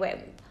just a big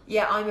wimp.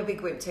 Yeah, I'm a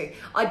big wimp too.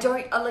 I like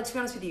to be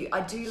honest with you,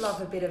 I do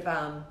love a bit of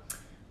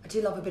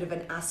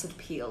an acid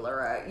peel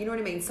or you know what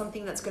I mean?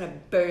 Something that's going to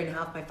burn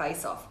half my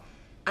face off.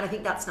 And I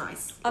think that's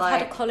nice. I've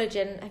had a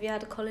collagen. Have you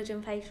had a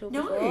collagen facial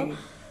before? No.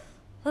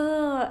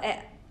 Oh, it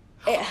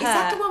hurt. Is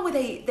that the one where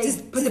they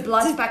put the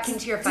blood back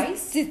into your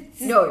face?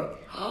 No.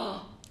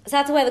 So I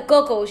had to wear the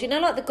goggles.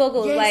 Like the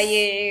goggles Yes. where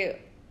you.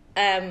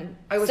 I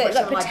always watch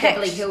them on, like,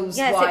 Beverly Hills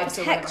so Wives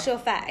it or protects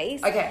whatever. your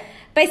face. Okay.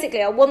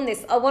 Basically, I won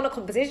a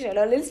competition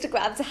on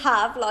Instagram to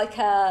have like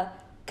a.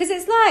 Because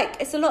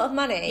it's a lot of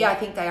money. Yeah, I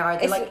think they are.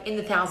 They're It's- like in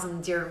the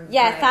thousands dirham.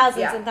 Yeah,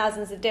 thousands Yeah. and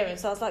thousands of dirhams.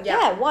 So I was like, Yeah.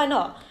 yeah, why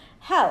not?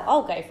 Hell,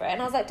 I'll go for it.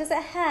 And I was like, does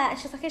it hurt? And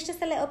she's like, it's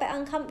just a little bit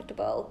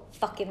uncomfortable.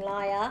 Fucking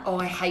liar. Oh,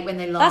 I hate when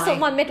they lie. That's what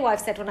my midwife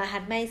said when I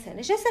had Mason.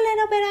 It's just a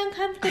little bit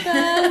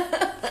uncomfortable.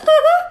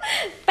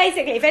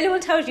 Basically, if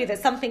anyone tells you that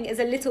something is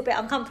a little bit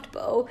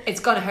uncomfortable, It's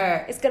gonna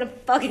hurt. it's gonna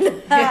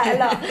fucking hurt a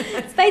lot.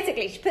 So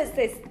basically, she puts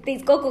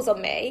these goggles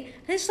on me,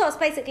 and she starts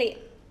basically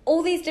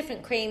all these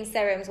different creams,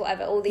 serums,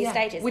 whatever, all these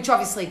stages. Which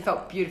obviously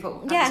felt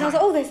beautiful. at Yeah, the and I was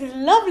time. like, oh, this is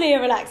lovely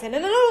and relaxing.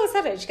 And then all of a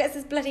sudden, she gets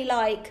this bloody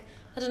like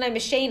I don't know,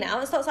 machine out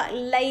and starts like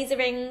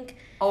lasering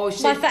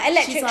she's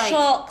electric like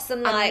shocks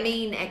and like a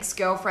mean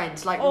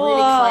ex-girlfriend, like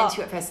really kind to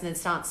you at first and then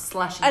starts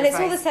slashing and your it's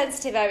face. all the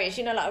sensitive areas,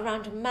 you know, like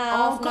around your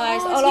mouth, Oh,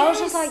 nose. God, I was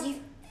just like,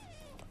 you.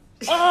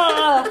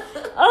 I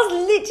was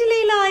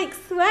literally like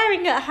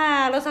swearing at her.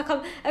 And I was like,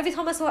 every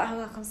time I saw it, I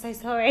was like, I'm so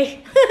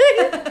sorry.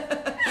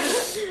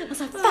 I was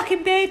like,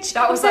 fucking bitch.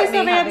 That was I'm like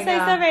so me sorry. having, I'm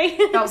so sorry.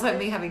 That was like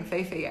me having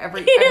Fifi.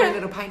 Every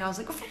little pain, I was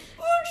like,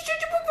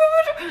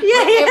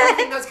 Yeah,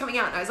 everything that was coming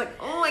out. And I was like,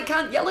 oh, I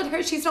can't yell at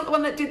her. She's not the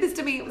one that did this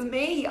to me. It was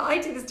me. I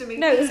did this to me.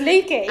 No, it was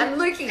Lukey. And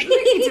Lukey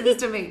did this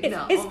to me. It's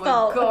no, his oh my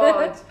fault.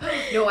 God.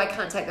 No, I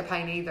can't take the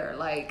pain either.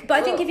 Like, But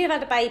I think if you've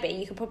had a baby,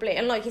 you could probably,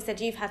 and like you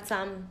said, you've had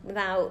some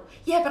without.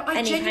 Yeah, but I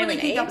any genuinely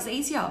pain think that relief. was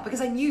easier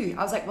because I knew.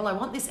 I was like, well, I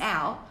want this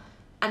out.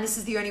 And this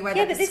is the only way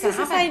Yeah, that but this this is is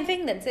going the to happen. same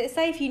thing then. So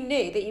say if you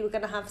knew that you were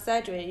going to have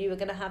surgery, you were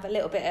going to have a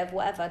little bit of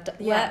whatever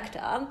work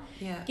done,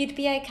 you'd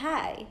be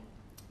okay.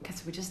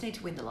 Because we just need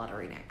to win the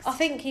lottery next. I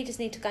think you just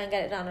need to go and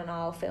get it done and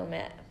I'll film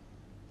it.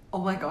 Oh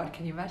my God,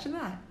 can you imagine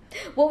that?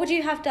 What would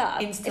you have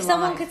done? Insta if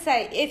someone live. could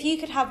say, if you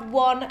could have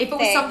one If it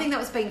was something that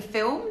was being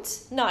filmed?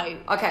 No.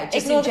 Okay,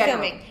 just ignore in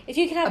general. the filming. If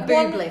you could have A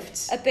boob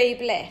lift. A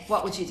boob lift.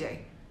 What would you do?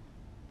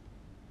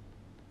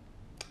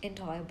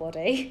 Entire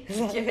body. She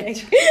had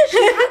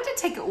to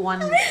take it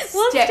one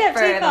step too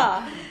further.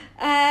 far.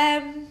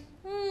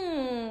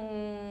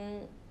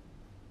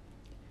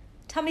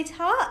 Tummy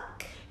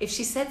tuck. If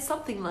she said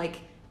something like,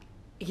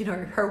 you know,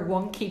 her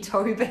wonky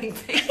toe being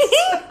fixed,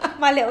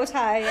 My little toe,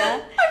 yeah.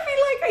 I'd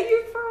be like, are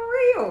you for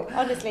real?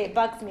 Honestly, it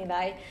bugs me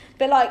though.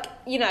 But like,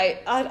 you know,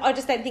 I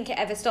just don't think it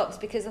ever stops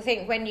because I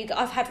think when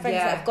I've had friends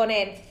that have gone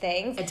in for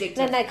things, addictive.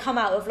 then they come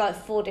out with like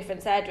 4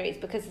 different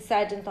surgeries because the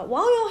surgeon's like,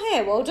 while you're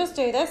here, we'll just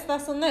do this,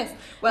 and this.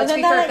 Well, and to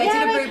be then fair, if they're they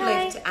did a like, boob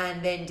okay. lift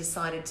and then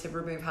decided to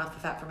remove half the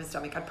fat from her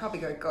stomach, I'd probably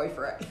go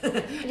for it.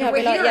 Yeah, I'd We're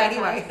be like, here yeah,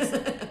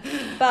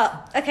 anyway.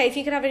 But okay, if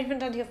you could have anything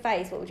done to your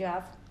face, what would you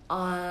have?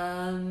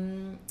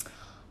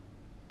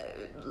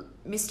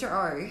 Mr.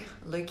 O,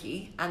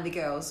 Lukey, and the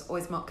girls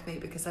always mock me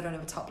because I don't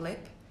have a top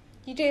lip.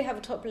 You do have a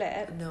top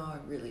lip. No, I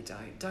really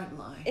don't. Don't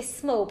lie. It's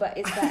small, but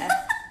it's there.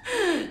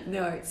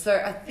 No,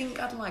 so I think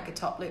I'd like a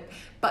top lip.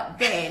 But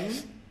then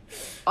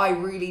I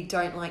really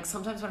don't like,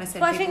 sometimes when I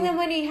send But I people... think then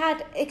when you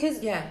had, because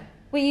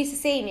we're used to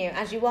seeing you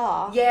as you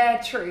are.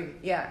 Yeah, true,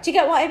 yeah. Do you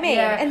get what I mean?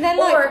 Yeah. And then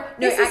no,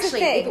 this is the actually,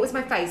 thing. if it was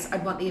my face,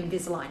 I'd want the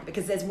Invisalign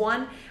because there's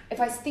one, if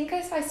I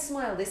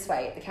smile this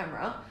way at the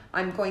camera,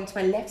 I'm going to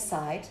my left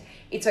side,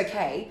 it's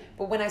okay.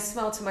 But when I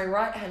smile to my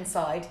right-hand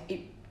side,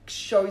 it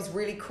shows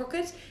really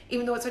crooked,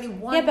 even though it's only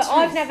one Yeah, but tooth.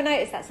 I've never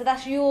noticed that. So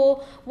that's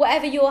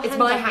whatever your It's hand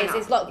my on hang-up.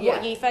 is like Yeah.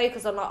 what you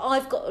focus on. Like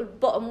I've got a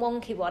bottom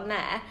wonky one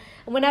there,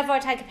 and whenever I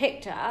take a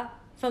picture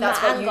from That's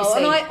that what you angle,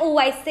 and see. I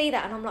always see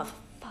that, and I'm like, for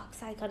fuck's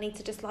sake, I need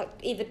to just like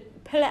either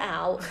pull it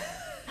out.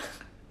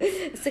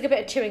 Stick a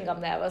bit of chewing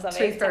gum there or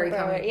something. Tooth fairy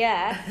coming.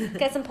 Yeah.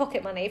 Get some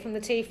pocket money from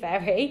the tooth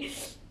fairy,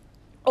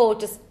 or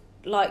just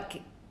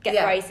like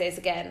get braces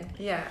again.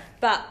 Yeah.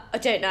 But I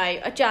don't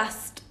know.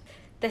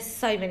 There's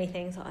so many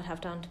things that I'd have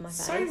done to my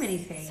face. So many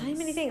things. So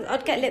many things.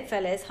 I'd get lip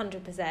fillers,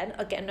 100%.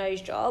 I'd get a nose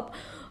job.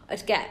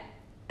 I'd get,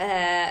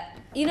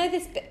 you know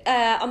this,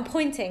 I'm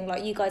pointing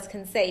like you guys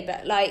can see,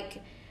 but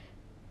like...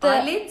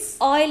 Eyelids?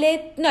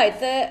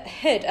 The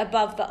hood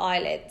above the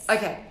eyelids.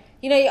 Okay.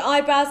 You know, your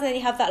eyebrows, and then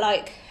you have that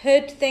like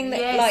hood thing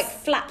that like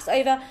flaps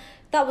over.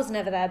 That was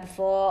never there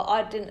before.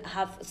 I didn't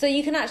have... So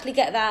you can actually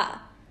get that...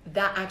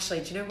 That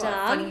actually, do you know what?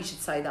 Done. Funny you should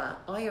say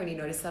that. I only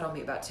noticed that on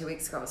me about 2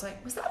 weeks ago. I was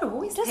like, was that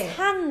always Just there?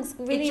 hangs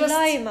really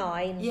low,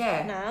 mine.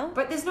 Yeah. Now.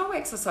 But there's no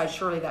exercise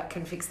surely that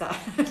can fix that.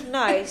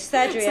 No,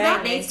 surgery So that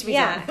only. needs to be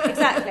done. Yeah,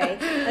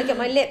 exactly. I'd get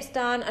my lips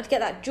done. I'd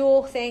get that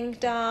jaw thing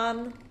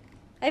done.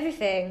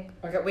 Everything.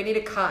 Okay, we need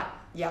to cut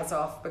Yaz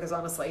off because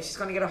honestly, she's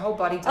going to get a whole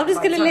body done. I'm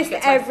just by the going to time she list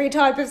gets home. every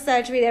type of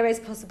surgery there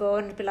is possible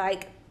and be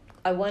like,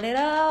 I want it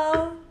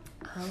all.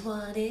 I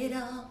want it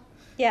all.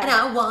 Yeah. And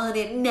I want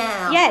it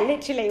now. Yeah,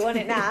 literally want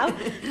it now.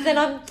 Then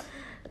I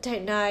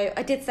don't know.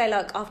 I did say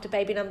like after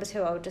baby number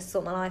 2, I would just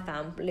sort my life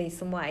out and lose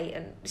some weight,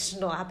 and it's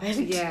not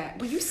happened. Yeah.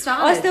 Well, you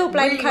started. I still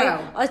blame really COVID.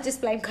 well. I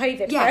just blame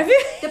COVID for Yeah.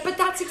 everything. But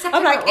that's exactly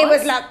I'm like, what it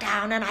was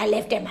lockdown and I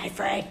lived in my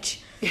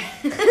fridge.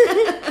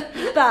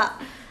 But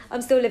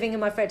I'm still living in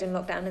my fridge and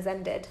lockdown has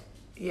ended.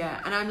 Yeah,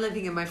 and I'm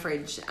living in my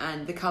fridge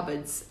and the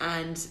cupboards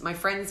and my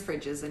friends'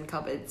 fridges and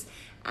cupboards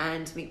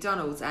and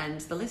McDonald's, and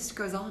the list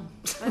goes on.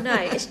 I know.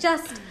 It's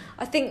just,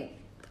 I think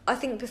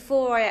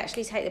before I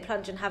actually take the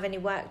plunge and have any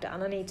work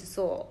done, I need to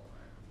sort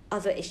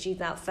other issues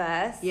out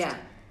first. Yeah.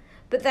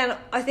 But then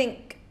I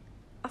think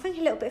a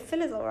little bit of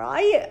filler's all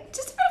right.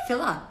 Just a bit of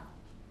filler.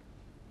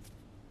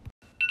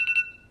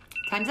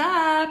 Time's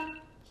up.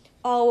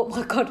 Oh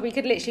my God, we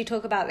could literally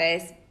talk about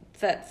this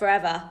for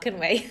forever, couldn't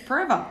we?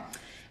 Forever.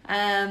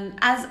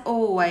 As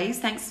always,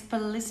 thanks for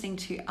listening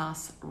to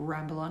us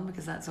ramble on,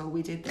 because that's all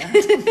we did there.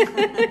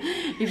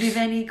 If you have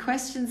any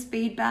questions,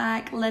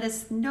 feedback, let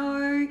us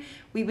know.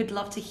 We would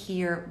love to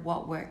hear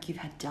what work you've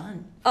had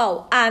done.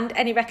 Oh, and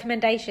any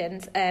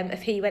recommendations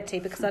of who you went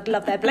to, because I'd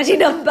love their bloody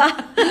number.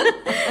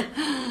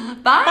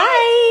 Bye.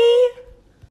 Bye.